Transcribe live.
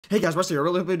Hey guys, Rusty, I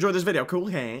really hope you enjoyed this video. Cool,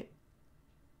 hey?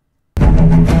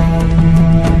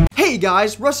 Hey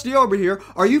guys, Rusty over here.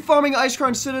 Are you farming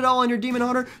Icecrown Citadel on your Demon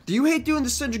Hunter? Do you hate doing the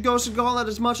Sindragosa Gauntlet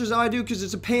as much as I do because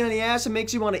it's a pain in the ass and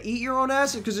makes you want to eat your own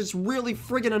ass because it's really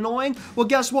friggin' annoying? Well,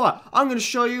 guess what? I'm going to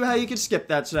show you how you can skip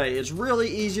that today. It's really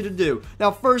easy to do.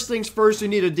 Now, first things first, you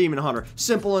need a Demon Hunter.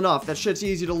 Simple enough. That shit's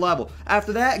easy to level.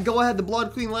 After that, go ahead to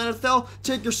Blood Queen Lanethel,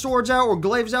 take your swords out or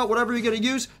glaives out, whatever you're going to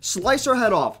use, slice her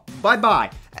head off.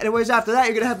 Bye-bye. Anyways, after that,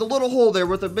 you're going to have the little hole there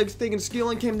where the big thing and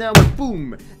scaling came down with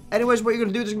boom. Anyways, what you're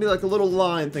going to do is going to be like a little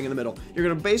line thing in the middle. You're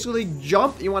going to basically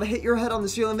jump. You want to hit your head on the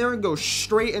ceiling there and go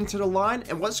straight into the line.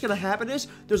 And what's going to happen is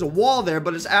there's a wall there,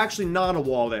 but it's actually not a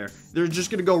wall there. They're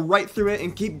just going to go right through it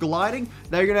and keep gliding.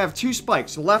 Now you're going to have two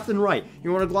spikes, left and right.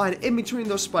 You want to glide in between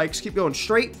those spikes. Keep going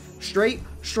straight, straight,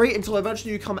 straight until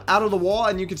eventually you come out of the wall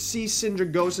and you can see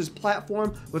Sindragosa's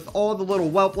platform with all the little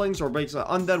whelplings or basically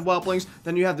undead whelplings.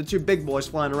 Then you have the two big boys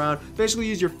flying around. Basically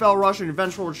use your Fell Rush and your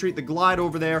Vengeful Retreat to glide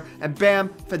over there and bam,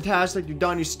 fantastic, you're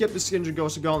done. You skip the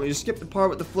Sindragosa Gauntlet. You skip the part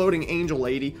with the floating angel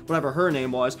lady, whatever her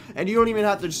name was, and you don't even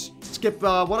have to skip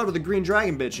whatever the green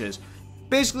dragon bitch is.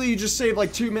 Basically, you just save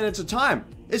like 2 minutes of time.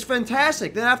 It's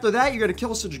fantastic. Then after that, you're going to kill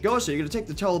Sindragosa. You're going to take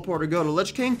the teleporter, go to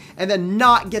Lich King, and then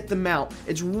not get the mount.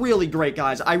 It's really great,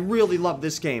 guys. I really love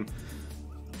this game.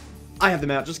 I have the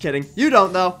mount. Just kidding. You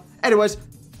don't, though. Anyways,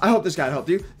 I hope this guide helped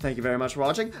you. Thank you very much for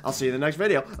watching. I'll see you in the next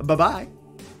video. Bye-bye.